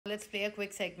Let's play a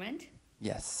quick segment.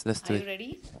 Yes, let's do Are it. you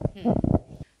ready? Hmm.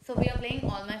 So we are playing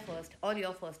all my first, or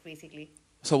your first, basically.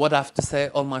 So what I have to say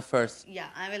on my first? Yeah,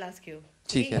 I will ask you.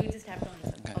 ठीक Okay, है. you just have to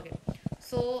answer. Okay. Okay.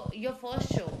 So your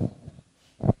first show.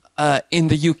 In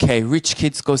the UK, rich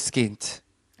kids go skint.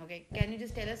 Okay. Can you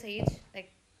just tell us age?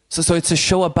 Like. So it's a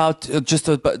show about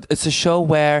it's a show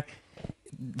where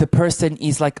the person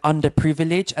is like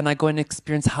underprivileged, and I go and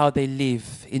experience how they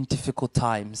live in difficult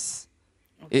times.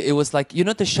 Okay. It was like, you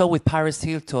know, the show with Paris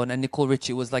Hilton and Nicole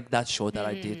Richie. It was like that show that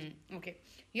I did. Okay.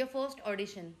 Your first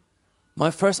audition.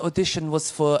 My first audition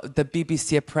was for the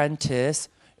BBC Apprentice,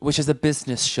 which is a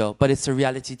business show, but it's a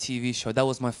reality TV show. That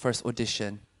was my first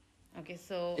audition. Okay,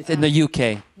 so. It's in the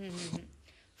UK.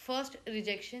 First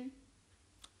rejection.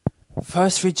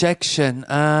 First rejection.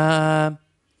 I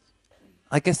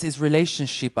guess it's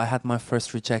relationship. I had my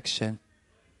first rejection.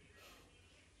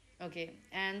 Okay.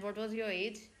 And what was your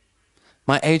age?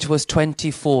 My age was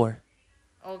 24.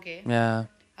 Okay. Yeah.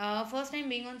 First time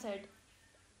being on set.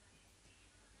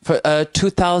 For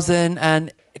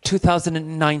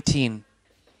 2019.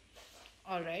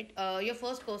 All right. Your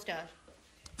first co-star.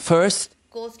 First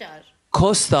Co-star.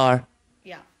 co-star.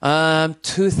 Yeah.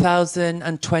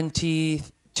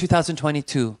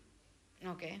 2022.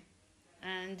 Okay.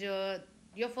 And your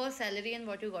first salary and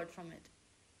what you got from it?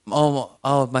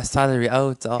 Oh, my salary.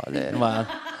 Oh, darling. Wow.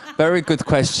 Very good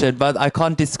question, but I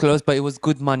can't disclose, but it was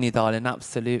good money, darling.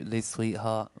 Absolutely,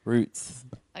 sweetheart. Roots.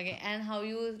 Okay. And how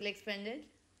you like spend it?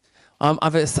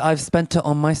 I've spent it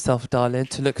on myself, darling,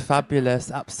 to look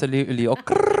fabulous. Absolutely. All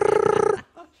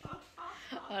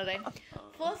right.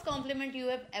 First compliment you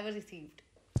have ever received?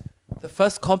 The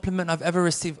first compliment I've ever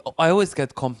received. I always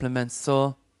get compliments,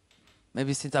 so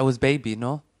maybe since I was baby,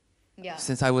 no? Yeah.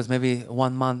 Since I was maybe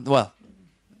 1 month. Well,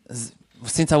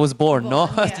 since I was born, no?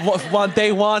 Yeah. One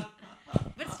day one.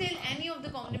 But still, any of the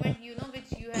compliment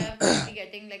which you have been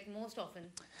getting like most often?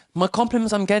 My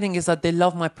compliments I'm getting is that they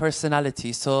love my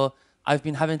personality. So I've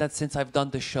been having that since I've done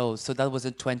the show. So that was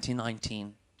in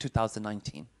 2019.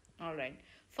 All right.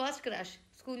 First crush,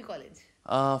 school, college.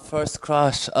 First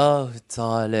crush. Oh,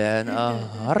 darling.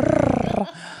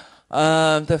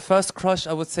 The first crush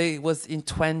I would say was in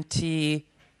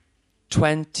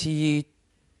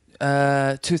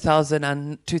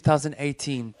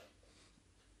 2018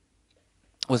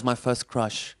 was my first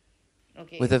crush.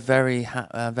 Okay. With a very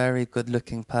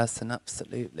good-looking person,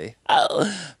 absolutely. Oh,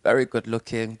 very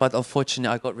good-looking, but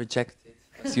unfortunately, I got rejected.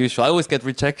 As usual, I always get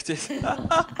rejected.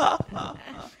 All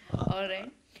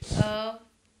right.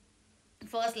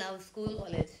 First love, school,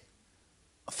 college.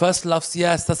 First loves,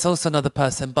 yes, that's also another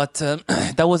person, but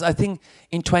that was, I think,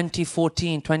 in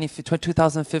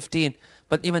 2015.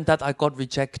 But even that, I got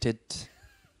rejected.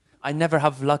 I never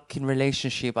have luck in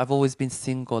relationship. I've always been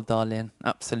single, darling.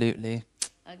 Absolutely.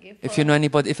 Okay. If you know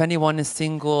anybody, if anyone is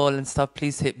single and stuff,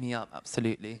 please hit me up.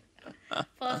 Absolutely.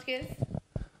 First kiss.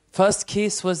 First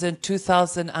kiss was in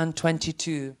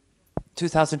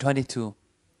 2022.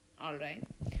 All right.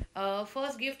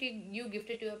 First gift you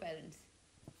gifted to your parents.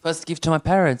 First gift to my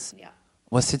parents Yeah.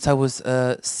 was since I was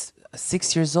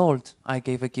 6 years old. I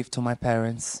gave a gift to my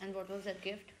parents. And what was that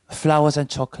gift? Flowers and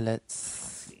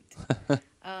chocolates. Sweet.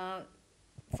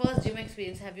 First gym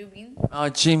experience, have you been? Oh,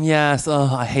 gym, yes.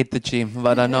 Oh, I hate the gym,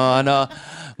 but I know.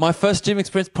 My first gym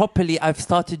experience properly, I've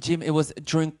started gym, it was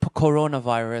during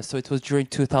coronavirus. So it was during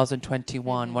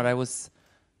 2021 where I was,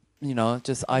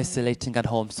 just isolating at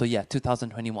home. So yeah,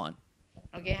 2021.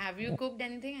 Okay, have you cooked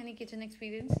anything? Any kitchen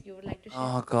experience you would like to share?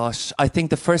 Oh gosh, I think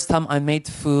the first time I made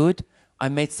food, I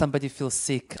made somebody feel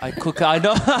sick. I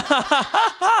know.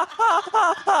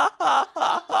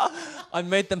 I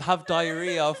made them have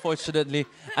diarrhea, unfortunately,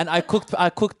 and I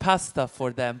cooked pasta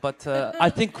for them. But I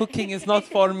think cooking is not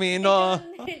for me. No,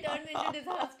 It turned into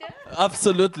disaster.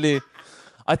 absolutely.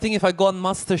 I think if I go on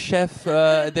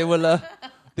MasterChef, they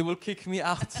will kick me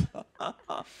out. All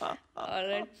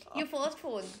right. Your first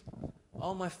phone.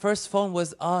 Oh, my first phone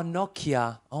was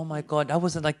Nokia. Oh my God, that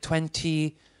was in like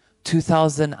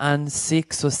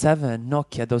 2006 or 7.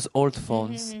 Nokia, those old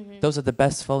phones. Those are the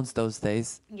best phones those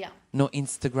days. Yeah. No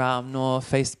Instagram, no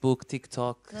Facebook,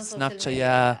 TikTok, No social Snapchat. media.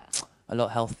 Yeah, a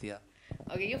lot healthier.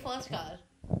 Okay, your first car.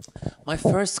 My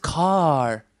first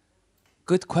car.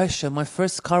 Good question. My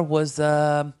first car was,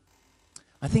 I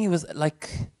think it was like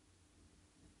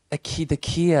the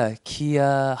Kia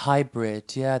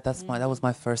hybrid. Yeah, that was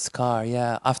my first car.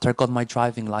 Yeah, after I got my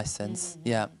driving license.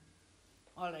 Yeah.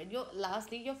 All right.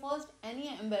 Lastly, your first any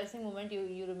embarrassing moment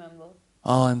you remember?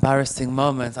 Oh, embarrassing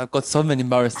moments. I've got so many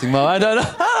embarrassing moments. I don't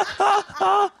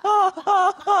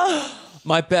know.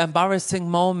 My embarrassing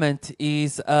moment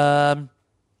is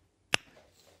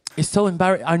It's so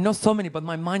embarrassing. I know so many, but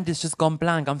my mind is just gone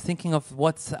blank. I'm thinking of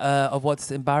what's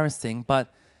embarrassing,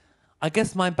 but I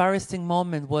guess my embarrassing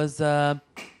moment was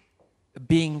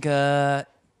being. I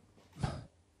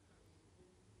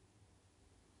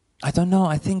don't know.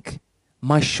 I think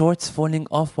my shorts falling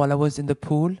off while I was in the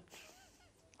pool.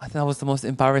 I think that was the most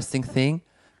embarrassing thing,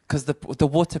 because the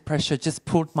water pressure just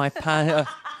pulled my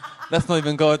pants. Let's not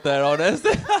even go there, honest.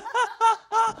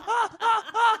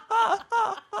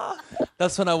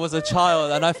 That's when I was a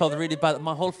child, and I felt really bad.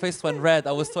 My whole face went red.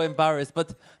 I was so embarrassed,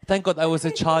 but thank God I was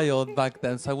a child back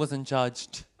then, so I wasn't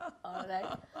judged. All right.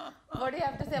 What do you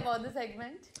have to say about the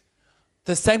segment?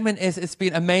 The segment it's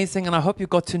been amazing, and I hope you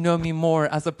got to know me more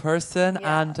as a person.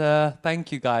 Yeah. And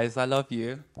thank you guys. I love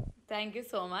you. Thank you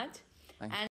so much. Thank you. And